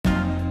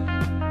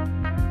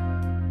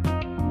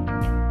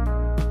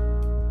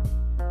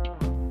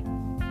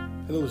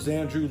Hello, this is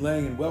Andrew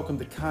Lang, and welcome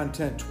to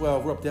Content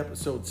 12. We're up to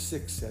episode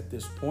 6 at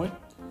this point,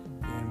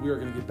 and we are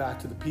going to get back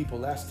to the people.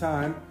 Last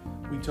time,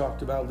 we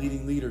talked about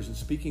leading leaders and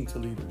speaking to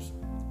leaders,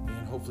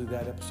 and hopefully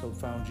that episode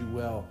found you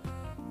well.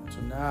 And so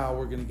now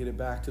we're going to get it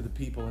back to the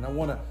people, and I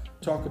want to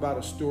talk about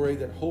a story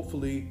that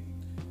hopefully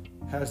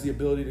has the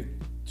ability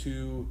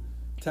to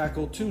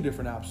tackle two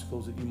different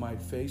obstacles that you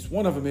might face.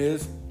 One of them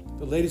is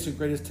the latest and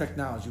greatest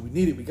technology. We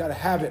need it. We got to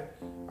have it.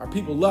 Our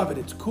people love it.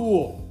 It's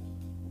cool.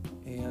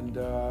 And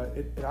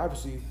it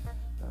obviously,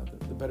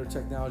 the better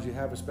technology you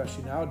have,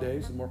 especially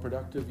nowadays, the more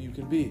productive you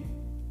can be.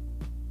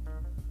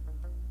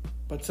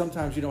 But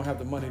sometimes you don't have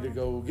the money to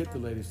go get the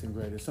latest and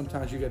greatest.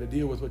 Sometimes you got to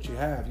deal with what you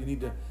have. You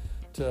need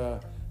to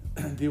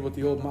deal with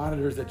the old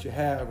monitors that you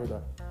have or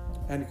the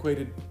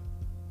antiquated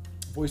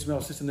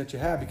voicemail system that you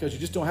have because you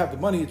just don't have the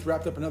money. It's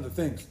wrapped up in other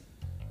things.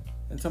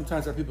 And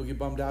sometimes our people get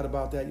bummed out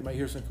about that. You might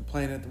hear some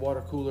complaining at the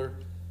water cooler.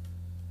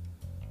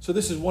 So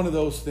this is one of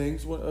those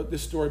things.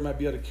 This story might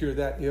be able to cure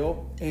that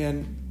ill.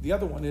 And the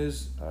other one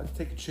is to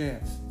take a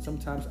chance.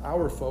 Sometimes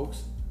our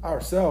folks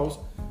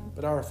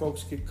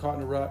get caught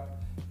in a rut.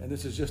 And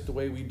this is just the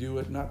way we do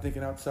it, not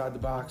thinking outside the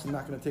box. I'm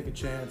not going to take a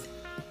chance.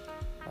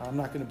 I'm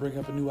not going to bring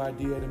up a new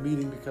idea at a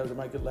meeting because I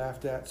might get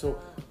laughed at. So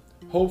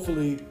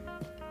hopefully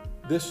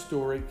this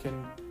story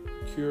can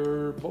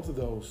cure both of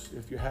those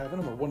if you're having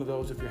them, or one of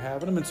those if you're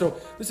having them. And so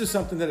this is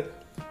something that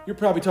you're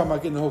probably talking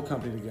about getting the whole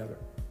company together.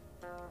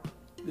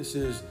 This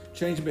is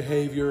changing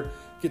behavior,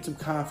 get some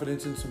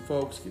confidence in some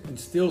folks,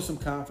 instill some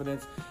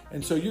confidence.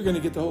 And so you're going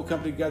to get the whole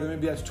company together.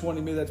 Maybe that's 20,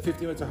 maybe that's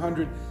 50, maybe it's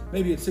 100,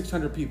 maybe it's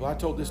 600 people. I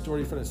told this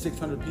story in front of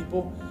 600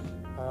 people,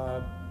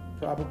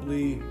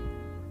 probably,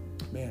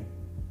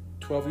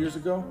 12 years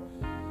ago.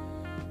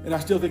 And I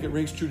still think it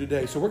rings true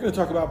today. So we're going to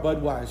talk about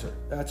Budweiser.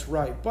 That's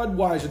right.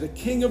 Budweiser, the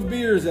king of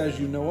beers, as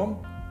you know him.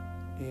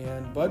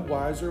 And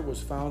Budweiser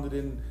was founded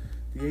in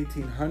the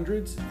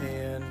 1800s,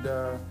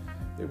 and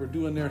they were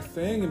doing their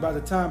thing. And by the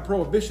time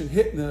Prohibition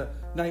hit in the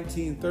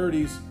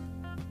 1930s,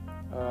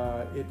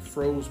 it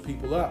froze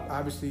people up.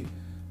 Obviously,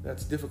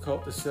 that's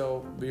difficult to sell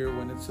beer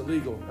when it's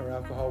illegal, or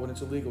alcohol when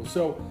it's illegal.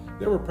 So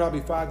there were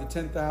probably 5,000 to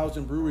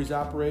 10,000 breweries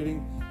operating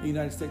in the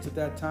United States at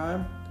that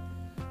time,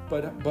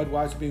 but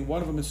Budweiser being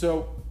one of them. And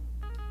so,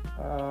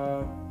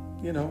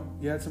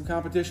 you had some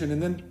competition.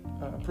 And then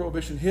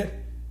Prohibition hit,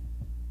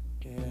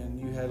 and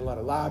you had a lot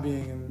of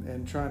lobbying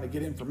and trying to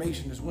get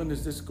information. When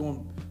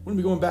are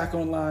we going back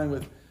online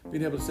with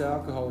being able to sell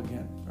alcohol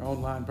again? Our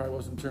online probably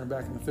wasn't turned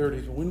back in the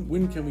 30s, but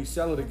when can we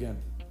sell it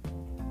again?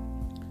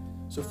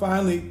 So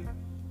finally,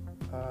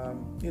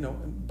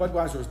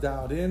 Budweiser was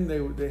dialed in.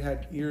 They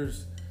had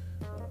ears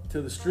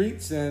to the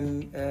streets,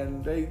 and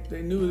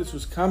they knew this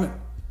was coming.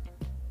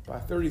 By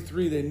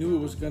 33, they knew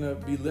it was going to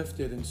be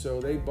lifted, and so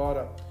they bought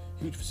a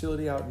huge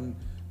facility out in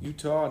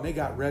Utah, and they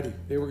got ready.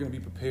 They were going to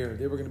be prepared.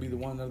 They were going to be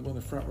one of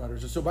the front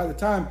runners. And so by the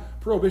time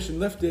Prohibition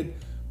lifted,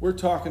 we're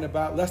talking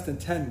about less than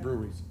 10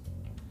 breweries.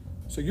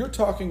 So you're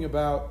talking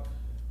about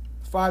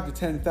 5,000 to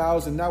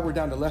 10,000. Now we're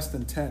down to less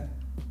than 10.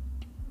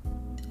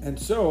 And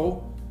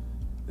so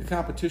the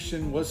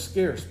competition was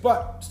scarce,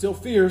 but still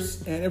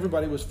fierce, and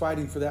everybody was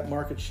fighting for that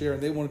market share,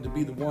 and they wanted to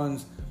be the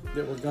ones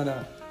that were going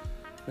to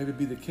maybe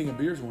be the king of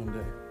beers one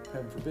day.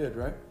 Heaven forbid,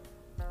 right?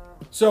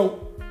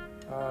 So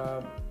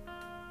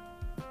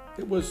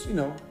it was,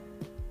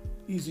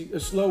 easy,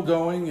 slow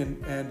going,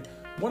 and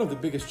one of the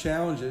biggest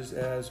challenges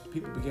as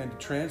people began to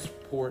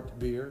transport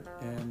beer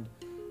and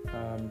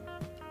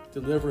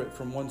deliver it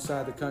from one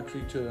side of the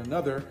country to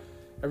another,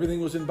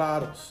 everything was in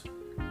bottles.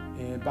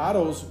 And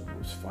bottles, it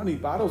was funny,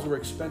 bottles were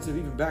expensive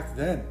even back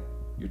then.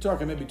 You're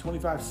talking maybe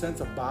 25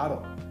 cents a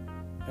bottle.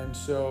 And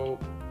so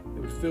they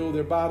would fill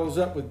their bottles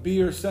up with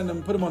beer,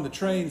 put them on the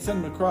train,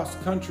 send them across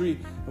the country,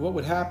 and what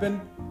would happen?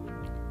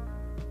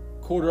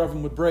 A quarter of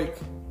them would break.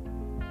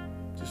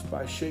 Just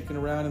by shaking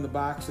around in the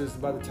boxes.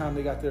 By the time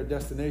they got to their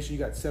destination, you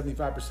got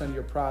 75% of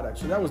your product.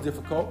 So that was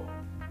difficult.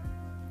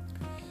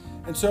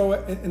 And so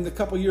in the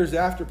couple years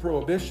after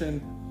Prohibition,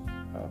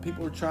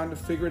 people were trying to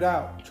figure it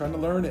out, trying to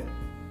learn it.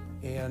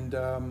 And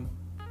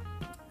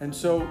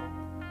so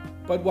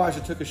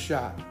Budweiser took a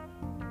shot.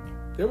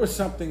 There was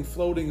something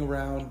floating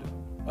around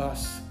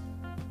us,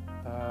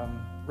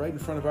 right in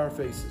front of our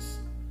faces.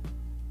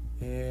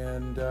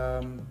 And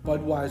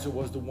Budweiser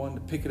was the one to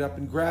pick it up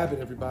and grab it,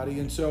 everybody.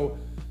 And so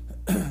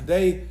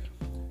they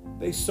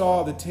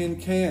saw the tin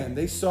can.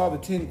 They saw the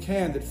tin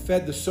can that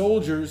fed the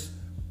soldiers.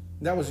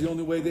 That was the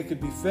only way they could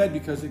be fed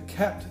because it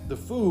kept the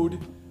food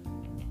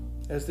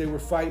as they were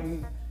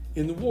fighting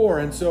in the war.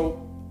 And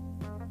so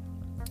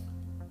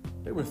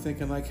they were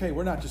thinking like, hey,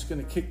 we're not just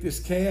going to kick this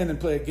can and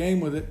play a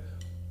game with it.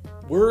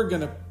 We're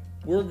going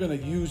to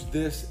use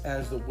this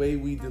as the way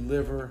we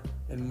deliver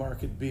and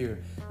market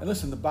beer. And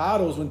listen, the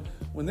bottles,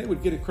 when they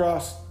would get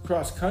across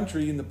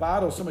country in the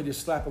bottle, somebody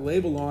just slap a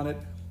label on it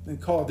and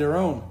call it their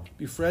own,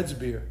 be Fred's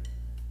beer.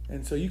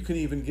 And so you can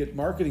even get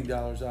marketing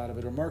dollars out of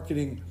it or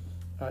marketing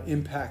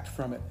impact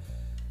from it.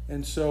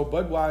 And so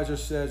Budweiser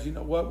says, you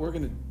know what, we're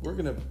gonna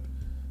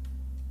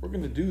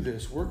do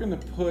this. We're gonna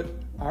put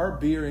our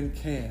beer in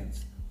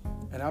cans.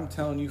 And I'm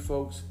telling you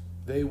folks,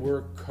 They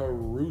were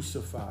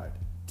crucified,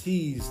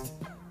 teased,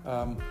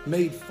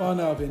 made fun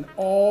of in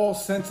all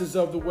senses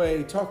of the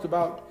way, talked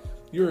about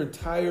your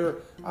entire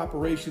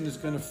operation is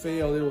going to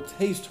fail. It'll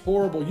taste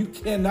horrible. You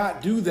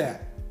cannot do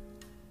that.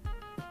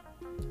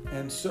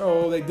 And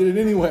so they did it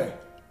anyway,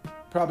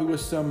 probably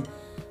with some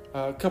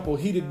couple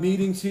heated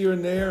meetings here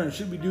and there, and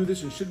should we do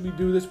this and should we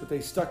do this, but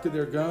they stuck to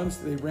their guns.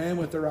 They ran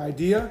with their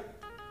idea.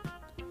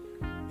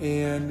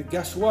 And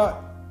guess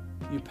what?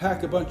 You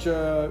pack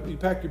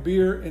your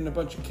beer in a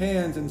bunch of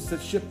cans and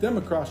ship them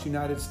across the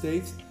United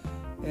States,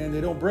 and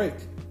they don't break.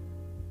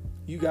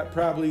 You got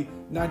probably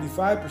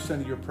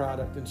 95% of your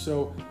product, and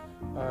so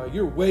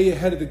you're way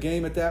ahead of the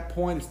game at that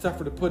point. It's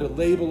tougher to put a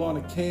label on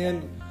a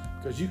can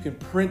because you can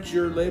print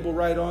your label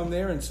right on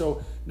there, and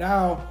so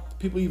now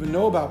people even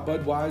know about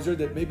Budweiser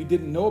that maybe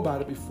didn't know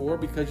about it before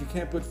because you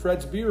can't put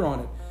Fred's beer on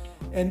it.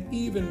 And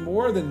even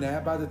more than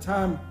that, by the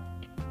time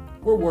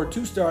World War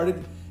II started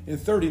in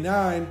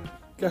 1939,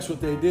 guess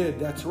what they did?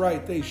 That's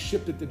right, they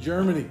shipped it to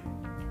Germany,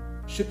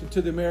 shipped it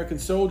to the American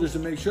soldiers to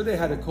make sure they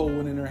had a cold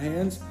one in their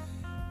hands.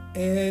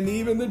 And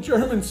even the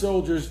German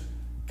soldiers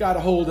got a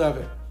hold of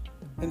it.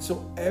 And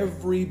so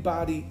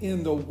everybody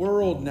in the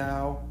world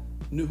now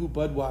knew who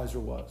Budweiser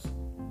was.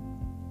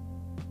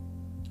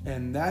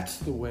 And that's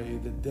the way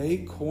that they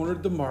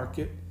cornered the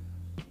market,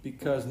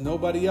 because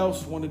nobody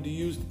else wanted to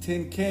use the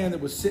tin can that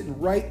was sitting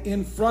right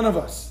in front of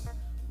us.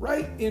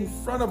 Right in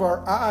front of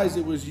our eyes,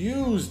 it was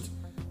used.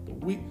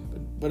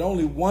 But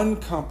only one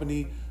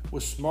company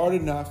was smart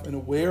enough and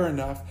aware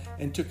enough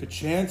and took a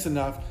chance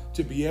enough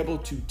to be able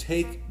to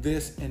take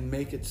this and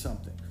make it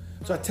something.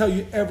 So I tell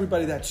you,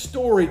 everybody, that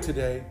story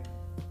today,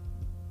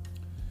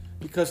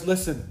 because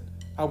listen,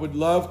 I would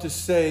love to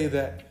say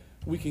that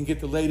we can get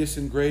the latest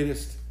and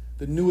greatest,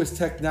 the newest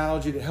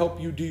technology to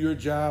help you do your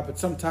job, but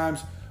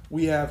sometimes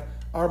we have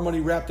our money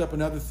wrapped up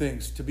in other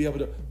things to be able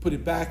to put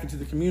it back into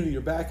the community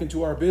or back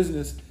into our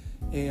business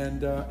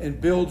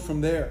and build from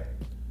there.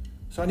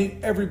 So I need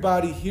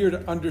everybody here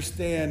to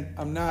understand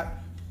I'm not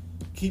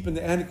keeping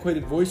the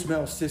antiquated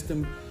voicemail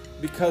system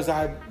because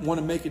I want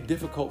to make it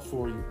difficult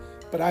for you.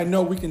 But I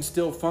know we can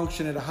still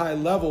function at a high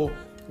level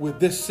with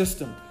this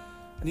system.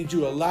 I need you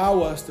to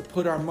allow us to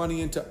put our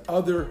money into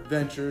other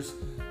ventures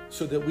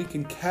so that we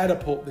can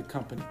catapult the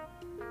company.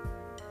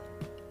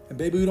 And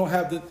maybe we don't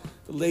have the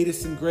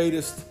latest and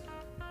greatest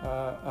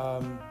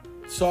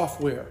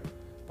software,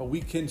 but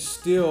we can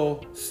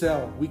still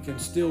sell. We can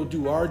still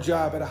do our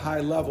job at a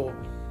high level,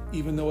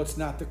 even though it's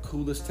not the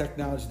coolest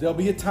technology. There'll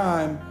be a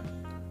time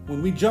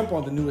when we jump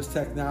on the newest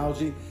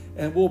technology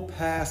and we'll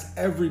pass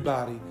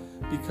everybody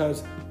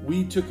because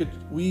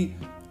we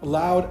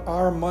allowed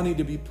our money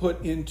to be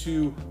put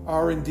into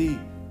R&D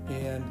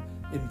and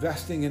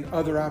investing in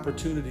other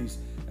opportunities,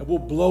 and we'll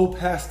blow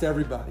past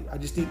everybody. I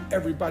just need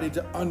everybody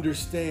to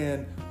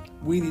understand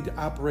we need to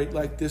operate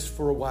like this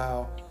for a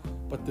while,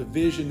 but the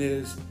vision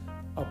is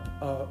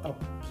a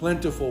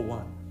plentiful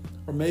one.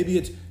 Or maybe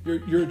it's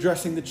you're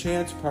addressing the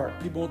chance part.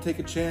 People will take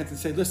a chance and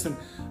say, listen,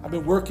 I've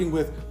been working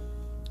with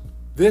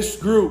this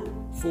group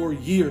for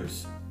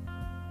years,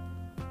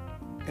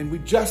 and we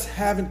just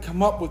haven't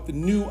come up with the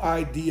new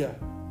idea.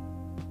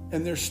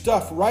 And there's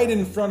stuff right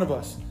in front of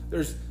us.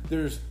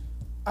 There's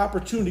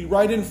opportunity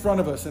right in front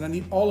of us, and I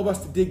need all of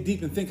us to dig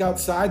deep and think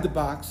outside the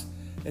box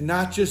and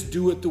not just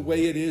do it the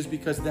way it is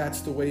because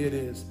that's the way it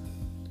is.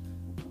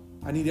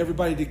 I need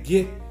everybody to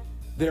get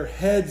their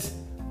heads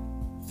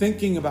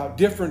thinking about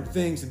different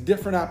things and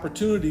different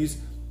opportunities,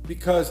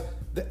 because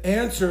the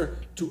answer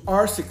to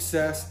our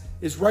success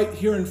is right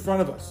here in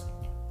front of us.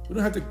 We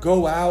don't have to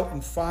go out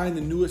and find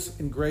the newest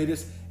and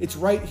greatest. It's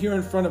right here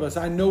in front of us.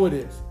 I know it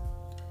is.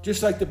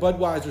 Just like the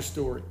Budweiser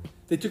story.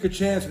 They took a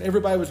chance and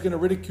everybody was going to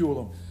ridicule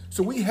them.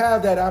 So we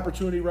have that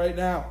opportunity right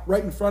now,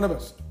 right in front of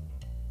us.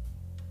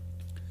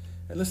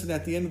 And listen,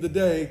 at the end of the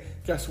day,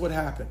 guess what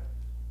happened?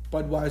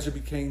 Budweiser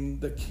became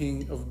the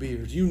king of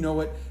beers. You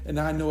know it, and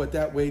I know it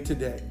that way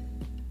today.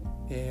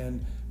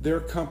 And their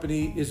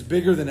company is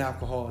bigger than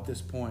alcohol at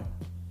this point.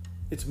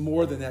 It's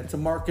more than that. It's a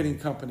marketing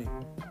company.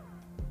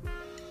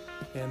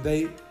 And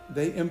they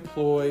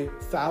employ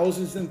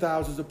thousands and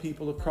thousands of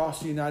people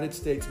across the United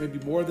States, maybe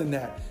more than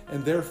that,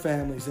 and their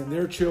families and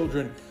their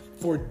children.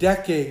 For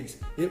decades,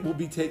 it will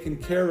be taken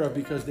care of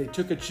because they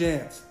took a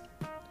chance.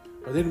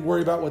 Or they didn't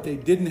worry about what they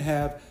didn't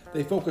have.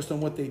 They focused on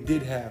what they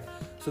did have.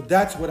 So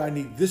that's what I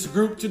need this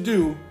group to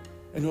do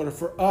in order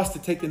for us to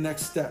take the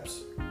next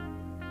steps.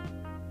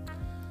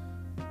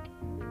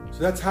 So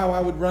that's how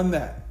I would run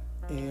that.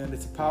 And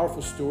it's a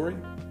powerful story.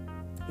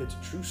 It's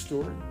a true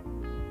story.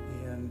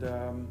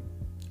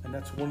 And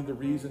that's one of the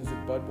reasons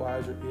that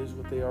Budweiser is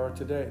what they are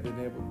today. They've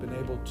been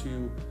able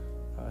to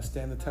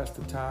stand the test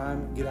of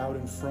time, get out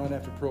in front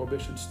after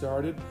Prohibition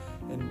started,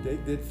 and they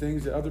did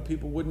things that other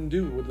people wouldn't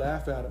do, would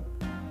laugh at them.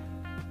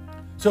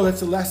 So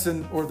that's the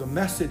lesson or the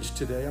message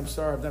today. I'm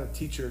sorry, I'm not a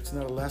teacher. It's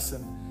not a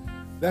lesson.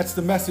 That's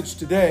the message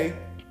today.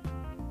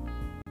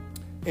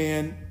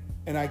 And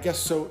I guess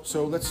so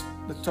let's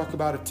talk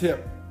about a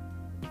tip.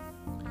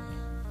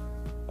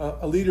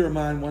 A leader of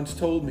mine once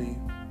told me,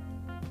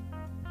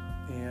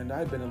 and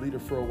I'd been a leader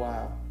for a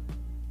while.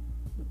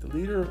 But the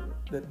leader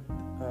that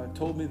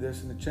told me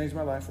this, and it changed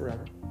my life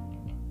forever.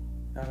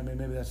 I mean,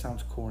 maybe that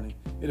sounds corny.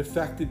 It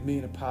affected me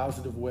in a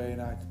positive way,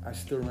 and I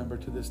still remember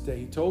to this day.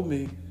 He told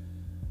me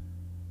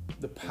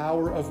the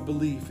power of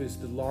belief is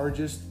the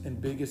largest and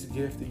biggest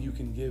gift that you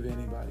can give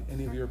anybody,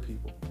 any of your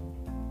people.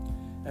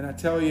 And I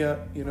tell you,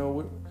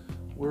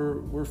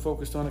 we're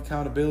focused on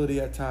accountability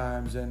at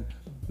times and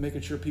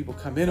making sure people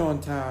come in on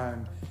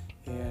time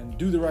and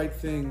do the right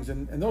things.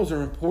 And those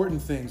are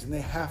important things, and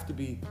they have to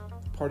be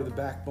part of the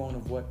backbone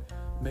of what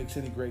makes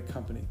any great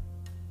company.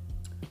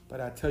 But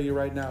I tell you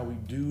right now, we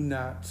do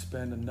not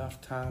spend enough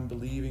time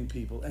believing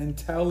people and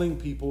telling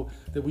people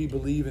that we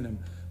believe in them.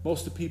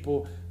 Most of the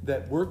people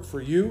that work for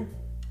you,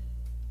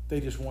 they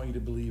just want you to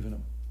believe in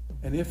them.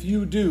 And if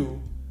you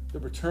do, the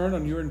return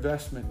on your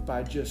investment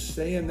by just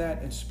saying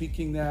that and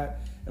speaking that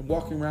and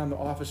walking around the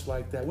office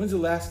like that. When's the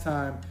last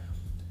time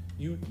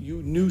you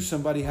knew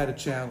somebody had a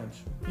challenge?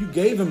 You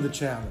gave them the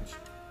challenge,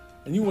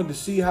 and you wanted to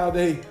see how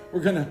they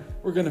were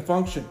gonna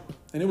function.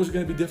 And it was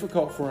going to be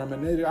difficult for them,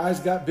 and their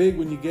eyes got big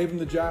when you gave them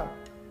the job.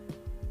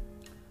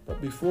 But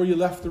before you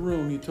left the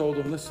room, you told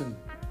them, listen,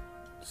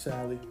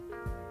 Sally,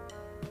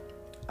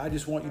 I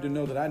just want you to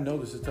know that I know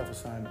this is a tough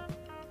assignment.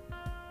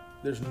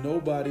 There's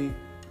nobody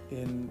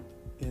in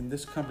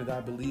this company that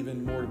I believe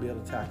in more to be able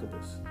to tackle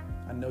this.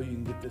 I know you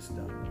can get this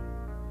done.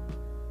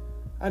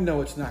 I know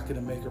it's not going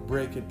to make or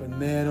break it, but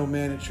man, oh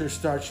man, it sure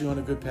starts you on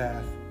a good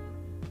path.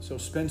 So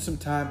spend some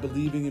time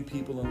believing in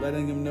people and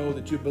letting them know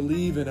that you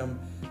believe in them.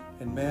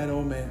 And man,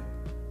 oh man,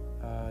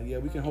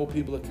 we can hold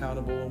people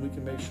accountable, and we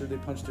can make sure they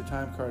punch their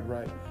time card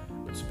right.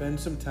 But spend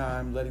some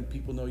time letting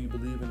people know you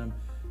believe in them,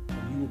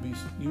 and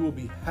you will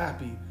be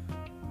happy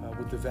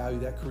with the value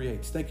that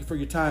creates. Thank you for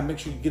your time. Make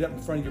sure you get up in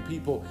front of your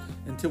people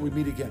until we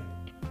meet again.